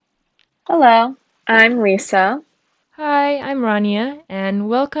Hello, I'm Lisa. Hi, I'm Rania, and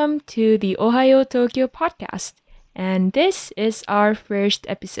welcome to the Ohio Tokyo podcast. And this is our first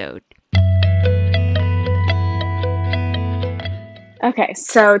episode. Okay,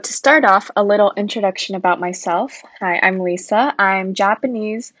 so to start off, a little introduction about myself. Hi, I'm Lisa. I'm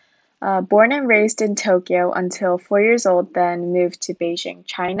Japanese, born and raised in Tokyo until 4 years old, then moved to Beijing,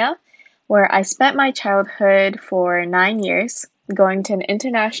 China, where I spent my childhood for 9 years, going to an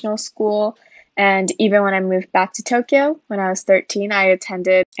international school. And even when I moved back to Tokyo when I was 13, I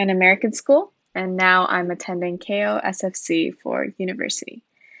attended an American school, and now I'm attending KO SFC for university.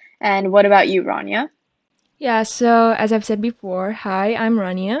 And what about you, Rania? Yeah, so as I've said before, hi, I'm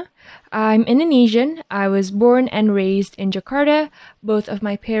Rania. I'm Indonesian. I was born and raised in Jakarta. Both of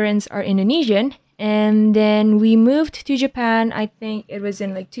my parents are Indonesian. And then we moved to Japan, I think it was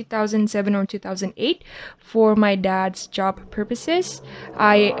in like 2007 or 2008 for my dad's job purposes.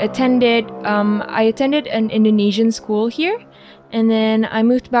 I attended an Indonesian school here, and then I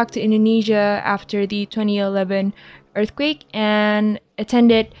moved back to Indonesia after the 2011 earthquake and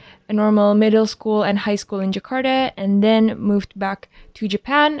attended a normal middle school and high school in Jakarta, and then moved back to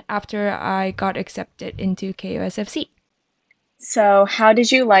Japan after I got accepted into KOSFC. So, how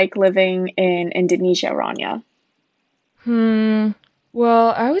did you like living in Indonesia, Rania? Hmm.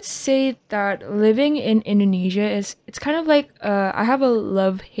 Well, I would say that living in Indonesia is it's kind of like I have a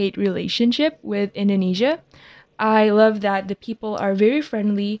love-hate relationship with Indonesia. I love that the people are very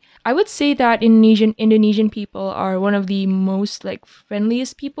friendly. I would say that Indonesian people are one of the most like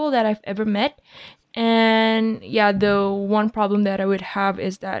friendliest people that I've ever met. And yeah, the one problem that I would have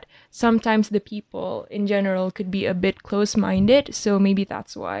is that sometimes the people in general could be a bit close-minded, so maybe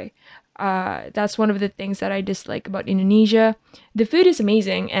that's why. That's one of the things that I dislike about Indonesia. The food is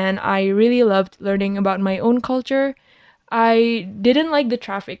amazing, and I really loved learning about my own culture. I didn't like the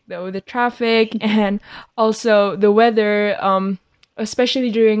traffic though. The traffic and also the weather,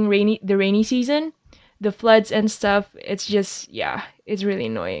 especially during rainy season, the floods and stuff. It's just yeah, it's really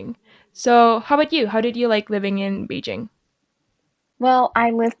annoying. So, how about you? How did you like living in Beijing? Well,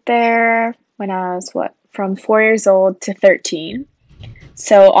 I lived there when I was from 4 years old to 13.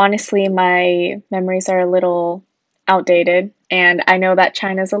 So, honestly, my memories are a little outdated, and I know that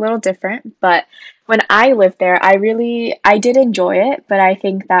China's a little different, but when I lived there, I did enjoy it, but I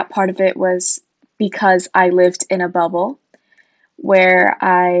think that part of it was because I lived in a bubble where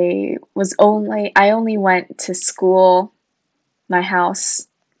I only went to school, my house,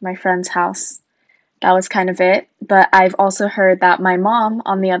 my friend's house. That was kind of it. But I've also heard that my mom,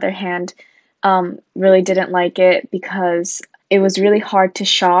 on the other hand, really didn't like it because it was really hard to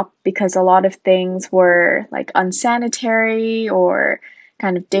shop because a lot of things were like unsanitary or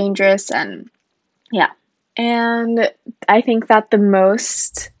kind of dangerous. And yeah. And I think that the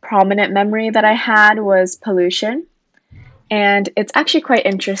most prominent memory that I had was pollution. And it's actually quite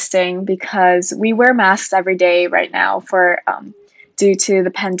interesting because we wear masks every day right now for due to the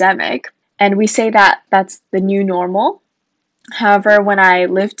pandemic, and we say that that's the new normal. However, when I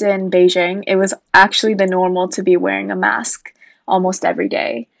lived in Beijing, it was actually the normal to be wearing a mask almost every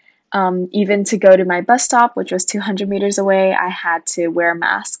day. Even to go to my bus stop, which was 200 meters away, I had to wear a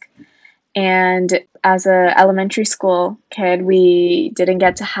mask. And as a elementary school kid, we didn't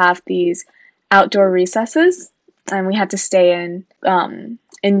get to have these outdoor recesses, and we had to stay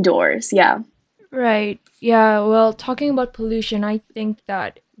indoors. Yeah. Right. Yeah, well, talking about pollution, I think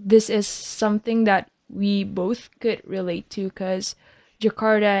that this is something that we both could relate to because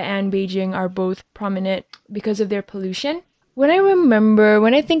Jakarta and Beijing are both prominent because of their pollution. When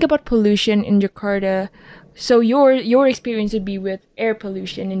I think about pollution in Jakarta, so your experience would be with air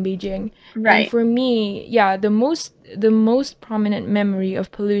pollution in Beijing, and Right. for me, yeah, the most prominent memory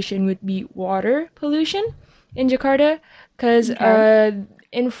of pollution would be water pollution in Jakarta, because Okay.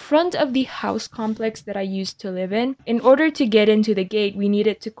 in front of the house complex that I used to live in order to get into the gate, we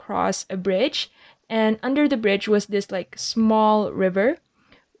needed to cross a bridge, and under the bridge was this like small river.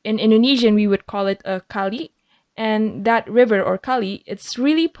 In Indonesian, we would call it a kali. And that river or kali, it's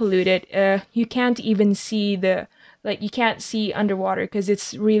really polluted. You can't even see you can't see underwater because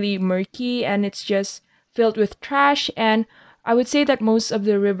it's really murky and it's just filled with trash. And I would say that most of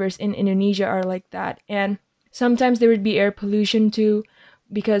the rivers in Indonesia are like that. And sometimes there would be air pollution too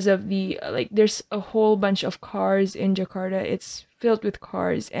because of there's a whole bunch of cars in Jakarta. It's filled with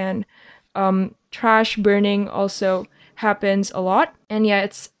cars and trash burning also happens a lot. And yeah,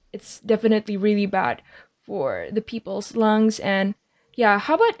 it's definitely really bad for the people's lungs. And yeah,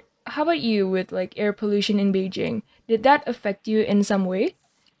 how about you with like air pollution in Beijing? Did that affect you in some way?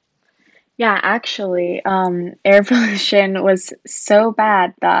 Yeah, actually, air pollution was so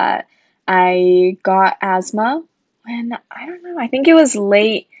bad that I got asthma when, I don't know, I think it was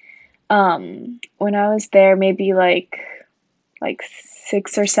late when I was there, maybe like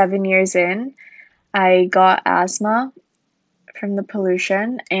 6 or 7 years in. I got asthma from the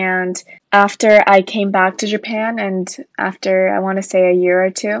pollution, and after I came back to Japan, and after I want to say a year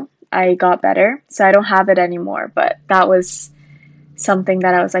or two, I got better. So I don't have it anymore, but that was something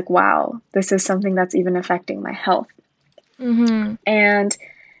that I was like, wow, this is something that's even affecting my health. Mm-hmm. And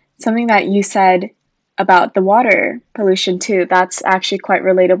something that you said about the water pollution too, that's actually quite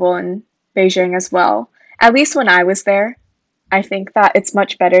relatable in Beijing as well. At least when I was there, I think that it's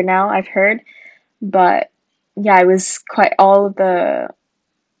much better now, I've heard. But yeah, it was quite, all of the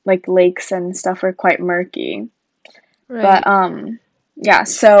like lakes and stuff were quite murky. But Right. yeah,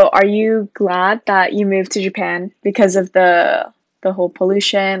 so are you glad that you moved to Japan because of the whole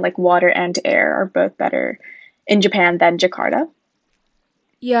pollution, like water and air are both better in Japan than Jakarta?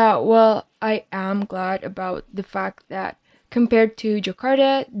 Yeah, well, I am glad about the fact that compared to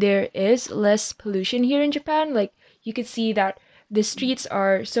Jakarta, there is less pollution here in Japan. Like you could see that the streets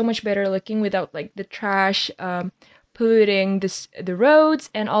are so much better looking without like the trash polluting the roads,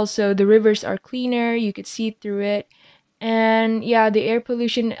 and also the rivers are cleaner. You could see through it. And yeah, the air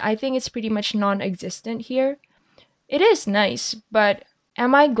pollution, I think it's pretty much non-existent here. It is nice, but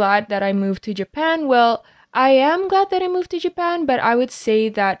am I glad that I moved to Japan? Well, I am glad that I moved to Japan, but I would say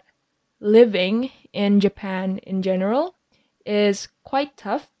that living in Japan in general is quite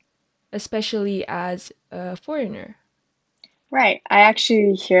tough, especially as a foreigner. Right. I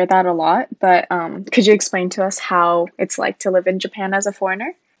actually hear that a lot, but could you explain to us how it's like to live in Japan as a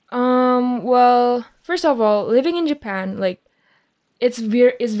foreigner? Well, first of all, living in Japan, like it's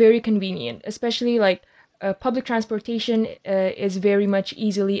very convenient, especially like public transportation is very much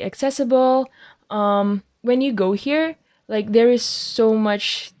easily accessible. When you go here, like there is so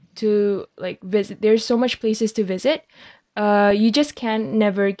much to like visit. There's so much places to visit. You just can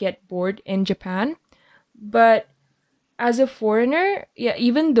never get bored in Japan. But as a foreigner, yeah,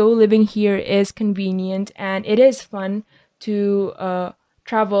 even though living here is convenient and it is fun to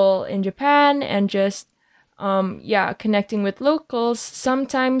travel in Japan and just yeah, connecting with locals,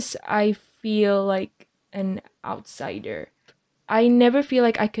 sometimes I feel like an outsider. I never feel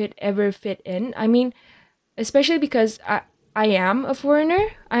like I could ever fit in. I mean, especially because I am a foreigner.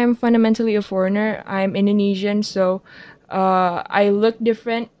 I am fundamentally a foreigner. I'm Indonesian, so I look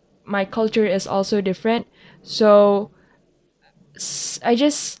different. My culture is also different. So I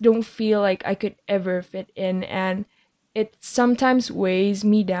just don't feel like I could ever fit in, and it sometimes weighs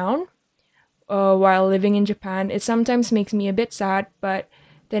me down while living in Japan. It sometimes makes me a bit sad, but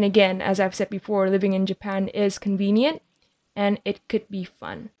then again, as I've said before, living in Japan is convenient and it could be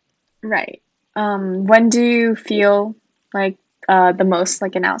fun. Right. When do you feel like the most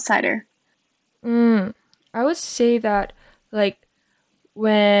like an outsider? Mm, I would say that like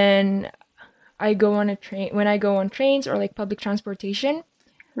when when I go on trains or like public transportation,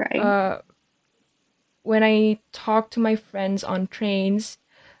 Right. uh, when I talk to my friends on trains,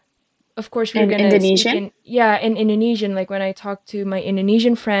 of course we're In gonna speak Indonesian? in, yeah, in Indonesian. Like when I talk to my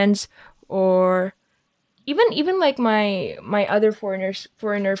Indonesian friends, or even like my other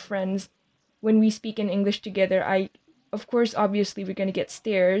foreigner friends, when we speak in English together, I of course obviously we're gonna get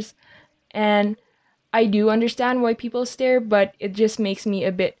stares, and I do understand why people stare, but it just makes me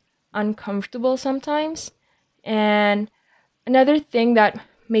a bit uncomfortable sometimes. And another thing that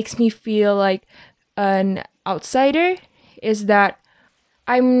makes me feel like an outsider is that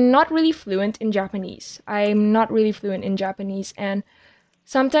I'm not really fluent in Japanese. I'm not really fluent in Japanese, and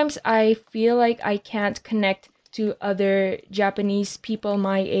sometimes I feel like I can't connect to other Japanese people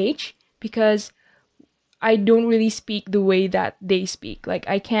my age because I don't really speak the way that they speak. Like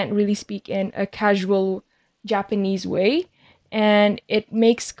I can't really speak in a casual Japanese way, and it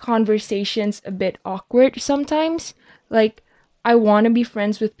makes conversations a bit awkward sometimes. Like I want to be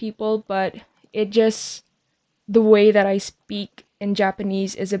friends with people, but it just the way that I speak in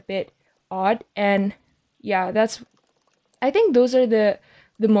Japanese is a bit odd, and yeah, that's I think those are the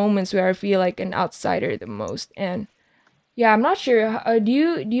moments where I feel like an outsider the most. And yeah, I'm not sure. Do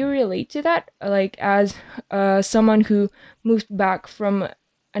you relate to that? Like as someone who moved back from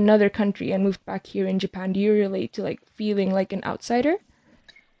another country and moved back here in Japan, do you relate to like feeling like an outsider?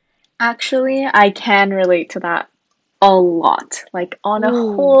 Actually, I can relate to that a lot, like on a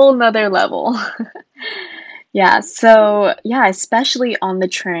Ooh, whole nother level. Yeah, so yeah, especially on the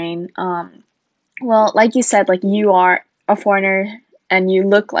train. Well, like you said, like you are a foreigner and you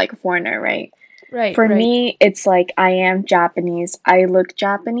look like a foreigner, right? right, For right. me, it's like I am Japanese. I look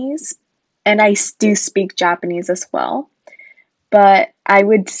Japanese and I do speak Japanese as well. but I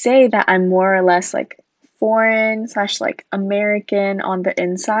would say that I'm more or less like foreign slash like American on the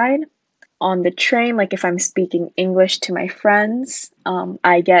inside. On the train, like if I'm speaking English to my friends,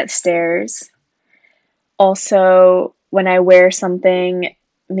 I get stares. Also, when I wear something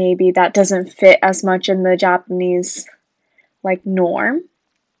maybe that doesn't fit as much in the Japanese like norm,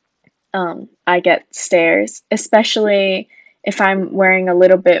 I get stares, especially if I'm wearing a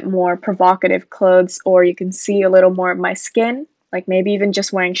little bit more provocative clothes or you can see a little more of my skin, like maybe even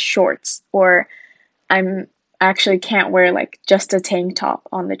just wearing shorts, or I'm actually can't wear like just a tank top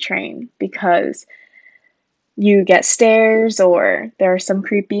on the train because you get stares or there are some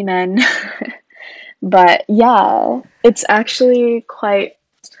creepy men. But yeah, it's actually quite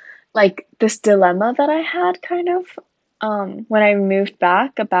like this dilemma that I had kind of when I moved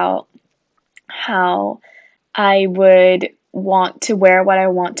back about how I would want to wear what I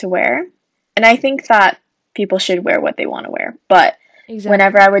want to wear. And I think that people should wear what they want to wear. But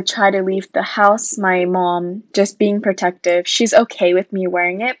whenever I Exactly. would try to leave the house, my mom, just being protective, she's okay with me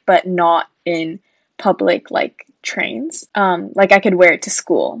wearing it, but not in public like trains. Like I could wear it to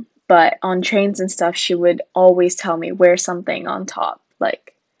school, but on trains and stuff, she would always tell me wear something on top,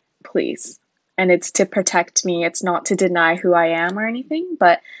 like please. And it's to protect me. It's not to deny who I am or anything,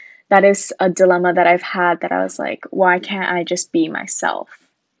 but that is a dilemma that I've had that I was like, why can't I just be myself?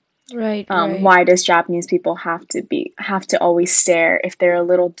 Right, right. Why does Japanese people have to always stare if they're a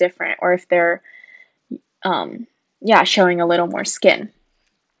little different or if they're yeah, showing a little more skin?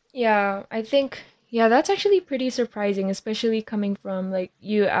 Yeah, I think yeah, that's actually pretty surprising, especially coming from like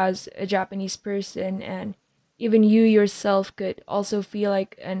you as a Japanese person, and even you yourself could also feel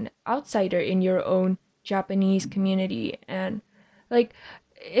like an outsider in your own Japanese community. And like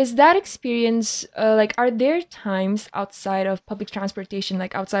is that experience like are there times outside of public transportation,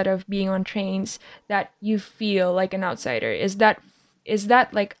 like outside of being on trains, that you feel like an outsider? Is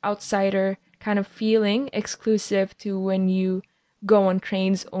that like outsider kind of feeling exclusive to when you go on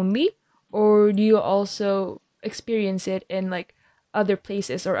trains only, or do you also experience it in like other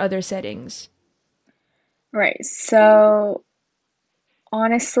places or other settings? Right. So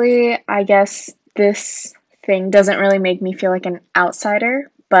honestly, I guess this thing doesn't really make me feel like an outsider,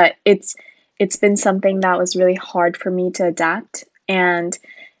 but it's been something that was really hard for me to adapt, and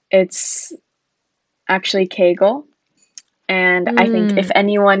it's actually Kegel. And I think if Mm,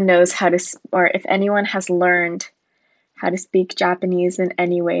 anyone knows how to, or if anyone has learned how to speak Japanese in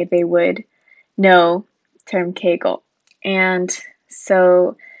any way, they would know term Kegel. And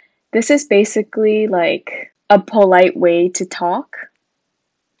so this is basically like a polite way to talk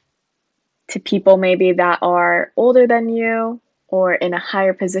to people maybe that are older than you or in a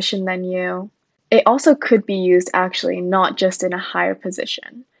higher position than you. It also could be used actually not just in a higher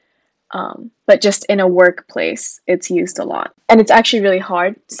position, but just in a workplace, it's used a lot. And it's actually really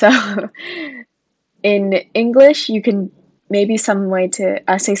hard. So in English, you can maybe some way to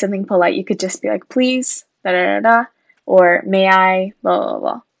say something polite. You could just be like, please, da da da da, or may I, blah, blah,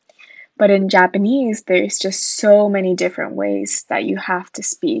 blah. But in Japanese, there's just so many different ways that you have to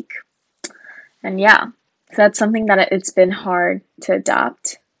speak. And yeah, so that's something that it's been hard to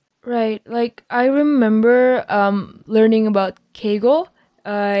adapt. right. Like I remember learning about Keigo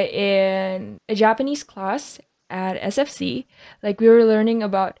in a Japanese class at SFC. Like we were learning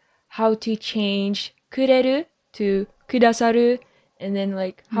about how to change kureru to kudasaru, and then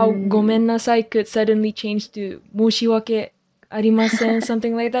like how Mm, gomen nasai could suddenly change to moshiwake arimasen,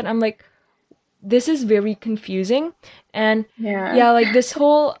 something like that. I'm like, this is very confusing. And yeah. yeah, like this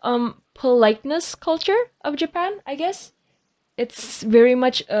whole politeness culture of Japan, I guess it's very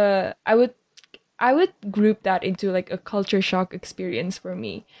much I would group that into like a culture shock experience for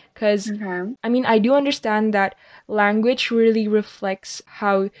me, cuz Okay. I mean, I do understand that language really reflects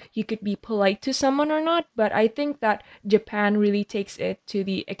how you could be polite to someone or not, but I think that Japan really takes it to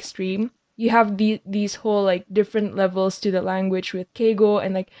the extreme. You have these whole like different levels to the language with keigo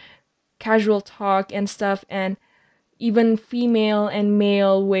and like casual talk and stuff, and even female and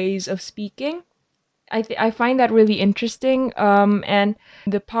male ways of speaking. I find that really interesting. And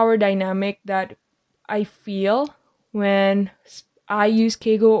the power dynamic that I feel when I use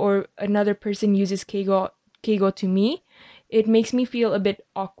Keigo or another person uses Keigo to me, it makes me feel a bit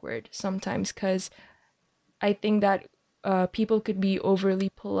awkward sometimes, because I think that people could be overly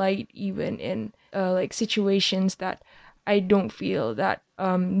polite even in like situations that I don't feel that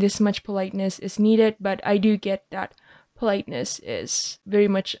this much politeness is needed, but I do get that politeness is very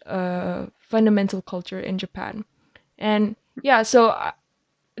much a fundamental culture in Japan. And yeah, so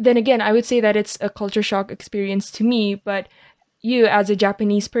then again, I would say that it's a culture shock experience to me, but you as a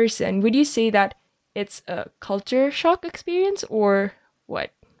Japanese person, would you say that it's a culture shock experience or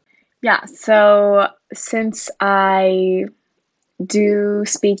what? Yeah, so since I do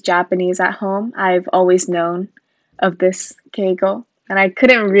speak Japanese at home, I've always known of this keigo, and I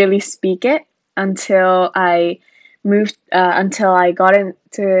couldn't really speak it until I got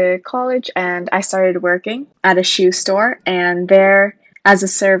into college and I started working at a shoe store, and there as a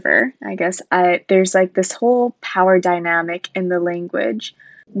server, I guess there's like this whole power dynamic in the language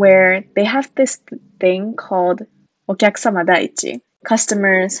where they have this thing called お客様 daichi,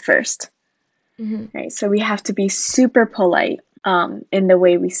 customers first, Mm-hmm. right? So we have to be super polite in the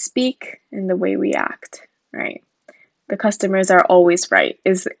way we speak, in the way we act, right? The customers are always right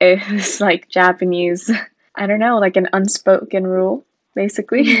is like Japanese, I don't know, like an unspoken rule, Mm-hmm.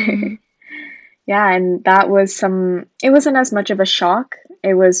 basically. Yeah, and it wasn't as much of a shock.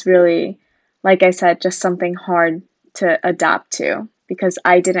 It was really, like I said, just something hard to adapt to because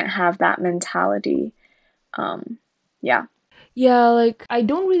I didn't have that mentality. Um, yeah, Yeah, like I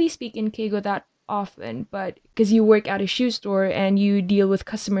don't really speak in Keigo that often, but because you work at a shoe store and you deal with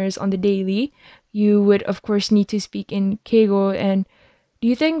customers on the daily, you would of course need to speak in Keigo. And do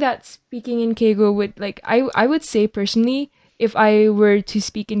you think that speaking in Keigo would like I would say personally, if I were to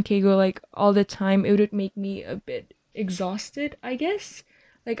speak in Keigo like all the time, it would make me a bit exhausted, I guess.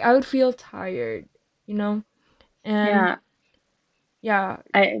 Like I would feel tired, you know? And yeah, yeah,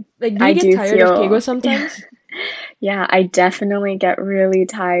 I like do I you get do tired of Keigo feel sometimes? yeah, I definitely get really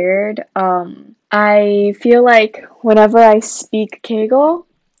tired. I feel like whenever I speak Keigo,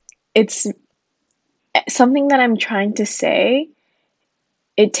 it's something that I'm trying to say.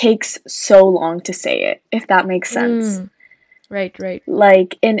 It takes so long to say it, if that makes sense. Mm, right, right.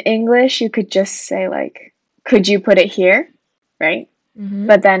 Like in English, you could just say like, "Could you put it here?" Right? Mm-hmm.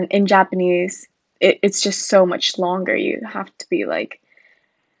 But then in Japanese, it's just so much longer. You have to be like,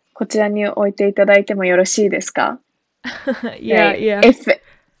 こちらに置いていただいてもよろしいですか? Yeah, Right? yeah. If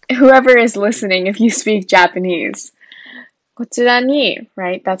whoever is listening, if you speak Japanese, こちらに,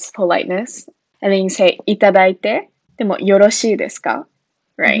 right? That's politeness. And then you say いただいてでもよろしいですか?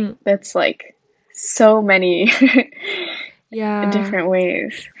 Right? Mm-hmm. That's like so many Yeah, different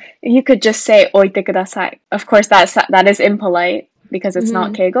ways. You could just say 置いてください. Of course, that is impolite because it's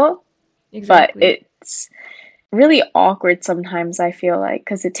not mm-hmm. keigo, but Exactly. it's really awkward sometimes, I feel like,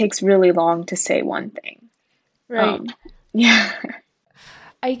 because it takes really long to say one thing. Um, Right. yeah.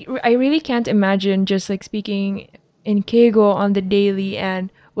 I really can't imagine just like speaking in Keigo on the daily.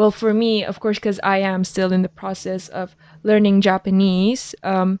 And well, for me, of course, because I am still in the process of learning Japanese,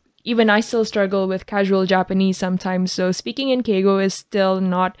 even I still struggle with casual Japanese sometimes. So speaking in Keigo is still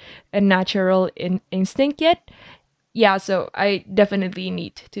not a natural instinct yet. Yeah, so I definitely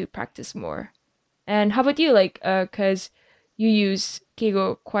need to practice more. And how about you? Like, cause you use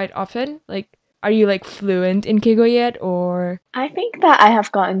Keigo quite often. Like, are you like fluent in Keigo yet, or? I think that I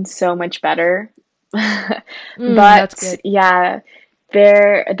have gotten so much better. That's But good. yeah,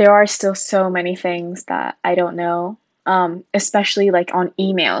 there are still so many things that I don't know. Especially like on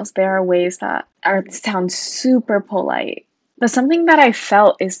emails, there are ways that are sound super polite. But something that I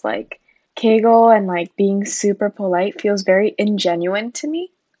felt is like keigo and like being super polite feels very ingenuine to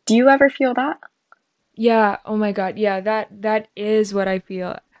me. Do you ever feel that? Yeah. Oh my God. Yeah. That is what I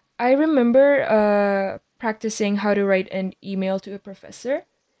feel. I remember practicing how to write an email to a professor,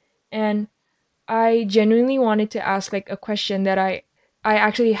 and I genuinely wanted to ask like a question that I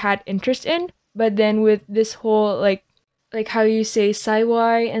actually had interest in, but then with this whole like how you say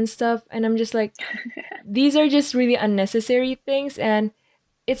sci-fi and stuff, and I'm just like these are just really unnecessary things, and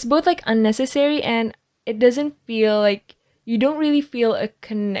it's both like unnecessary and it doesn't feel like you don't really feel a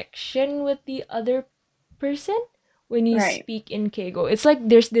connection with the other person when you Right. speak in Keigo. It's like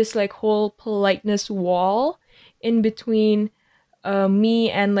there's this like whole politeness wall in between me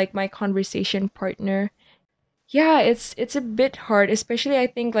and like my conversation partner. Yeah, it's a bit hard, especially I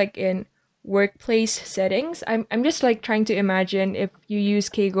think like in workplace settings. I'm just like trying to imagine if you use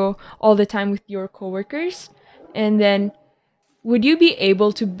Keigo all the time with your coworkers, and then would you be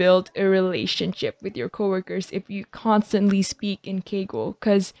able to build a relationship with your coworkers if you constantly speak in Keigo?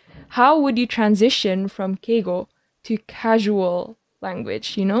 Because how would you transition from Keigo to casual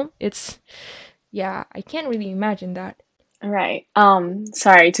language? You know, it's yeah, I can't really imagine that. Right.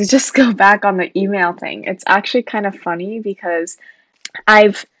 Sorry to just go back on the email thing. It's actually kind of funny because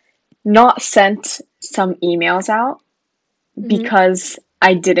I've not sent some emails out Mm-hmm. because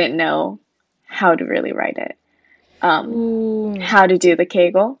I didn't know how to really write it. Ooh. How to do the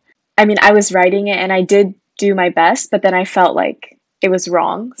kegel. I mean, I was writing it and I did do my best, but then I felt like it was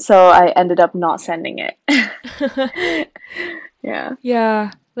wrong, so I ended up not sending it. Yeah.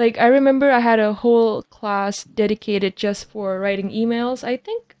 Yeah. Like I remember I had a whole class dedicated just for writing emails. I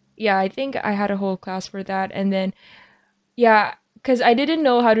think I had a whole class for that. And then yeah, because I didn't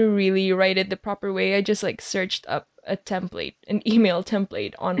know how to really write it the proper way. I just like searched up a template, an email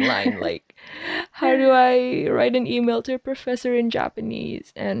template online, like how do I write an email to a professor in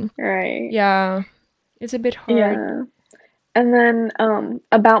Japanese? And Right. yeah, it's a bit hard. Yeah. And then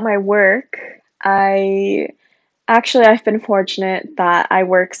about my work, I I've been fortunate that I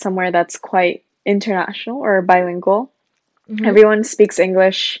work somewhere that's quite international or bilingual. Mm-hmm. Everyone speaks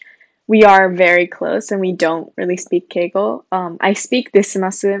English. We are very close and we don't really speak Keigo. I speak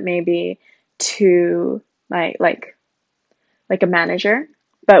Desimasu maybe to my like a manager,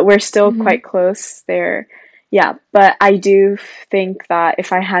 but we're still Mm-hmm. quite close there. Yeah, but I do think that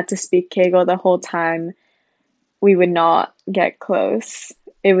if I had to speak Keigo the whole time, we would not get close.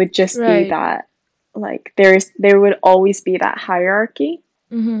 It would just be Right. that like there would always be that hierarchy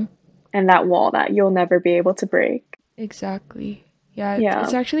Mm-hmm. and that wall that you'll never be able to break. Exactly. Yeah,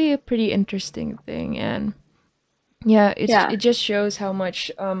 it's Yeah. actually a pretty interesting thing, and yeah, Yeah. it just shows how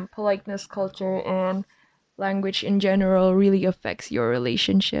much politeness culture and language in general really affects your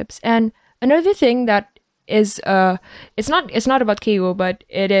relationships. And another thing that is it's not about Keigo, but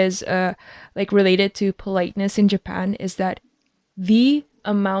it is like related to politeness in Japan is that the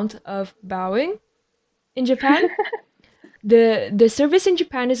amount of bowing in Japan, the service in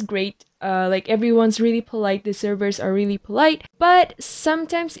Japan is great. Like everyone's really polite, the servers are really polite, but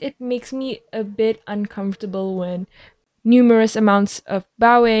sometimes it makes me a bit uncomfortable when numerous amounts of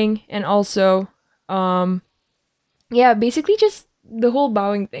bowing and also um yeah, basically just the whole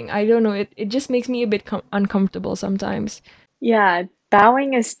bowing thing. I don't know, it just makes me a bit uncomfortable sometimes. Yeah,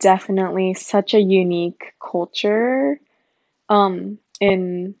 bowing is definitely such a unique culture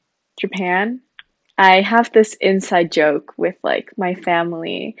in Japan. I have this inside joke with like my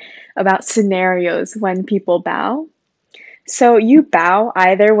family about scenarios when people bow. So you bow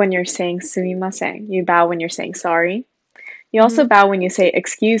either when you're saying sumimasen, you bow when you're saying sorry. You also Mm-hmm. bow when you say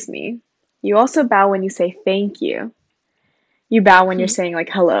excuse me. You also bow when you say thank you. You bow when you're saying like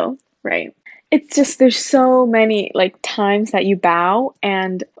hello, right? It's just there's so many like times that you bow,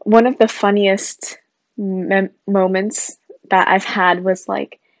 and one of the funniest moments that I've had was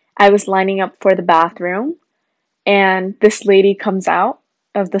like I was lining up for the bathroom and this lady comes out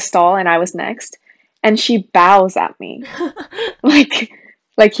of the stall and I was next and she bows at me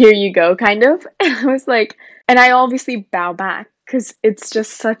like here you go kind of. And I was like, and I obviously bow back because it's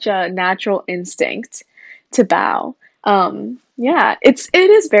just such a natural instinct to bow. Yeah, it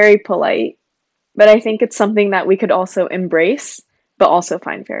is very polite, but I think it's something that we could also embrace but also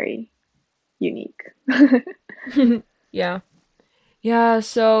find very unique. Yeah. Yeah,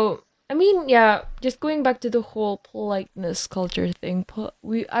 so I mean, yeah, just going back to the whole politeness culture thing,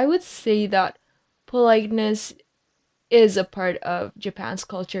 I would say that politeness is a part of Japan's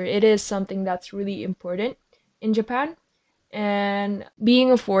culture. It is something that's really important in Japan. And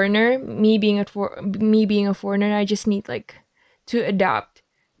being a foreigner, me being a foreigner, I just need like to adapt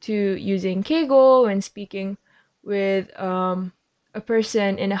to using Keigo and speaking with a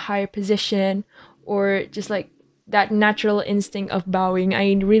person in a higher position, or just like that natural instinct of bowing.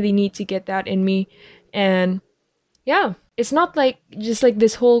 I really need to get that in me. And yeah, it's not like just like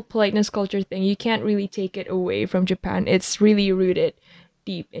this whole politeness culture thing. You can't really take it away from Japan. It's really rooted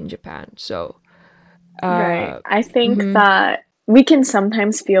deep in Japan. So, Right. uh, I think mhm, that we can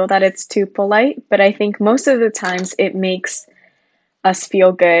sometimes feel that it's too polite, but I think most of the times it makes us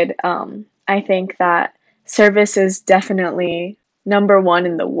feel good. I think that service is definitely number one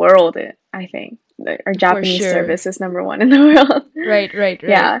in the world. I think our for Japanese sure. service is number one in the world. Right, right, right.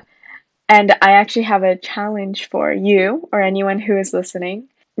 Yeah. And I actually have a challenge for you or anyone who is listening.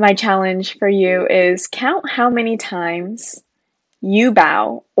 My challenge for you is count how many times you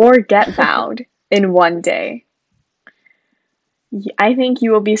bow or get bowed in one day. I think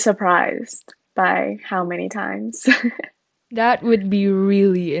you will be surprised by how many times. That would be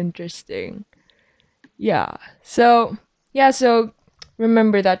really interesting. Yeah. So, yeah, so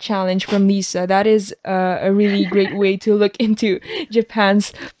remember that challenge from Lisa. That is a really great way to look into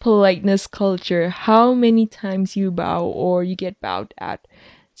Japan's politeness culture. How many times you bow or you get bowed at.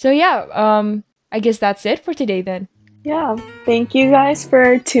 So, yeah, I guess that's it for today then. Yeah, thank you guys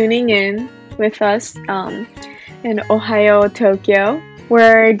for tuning in with us in Ohio, Tokyo.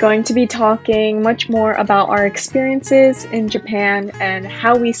 We're going to be talking much more about our experiences in Japan and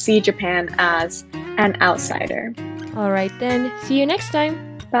how we see Japan as an outsider. All right, then. See you next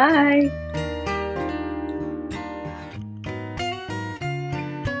time. Bye!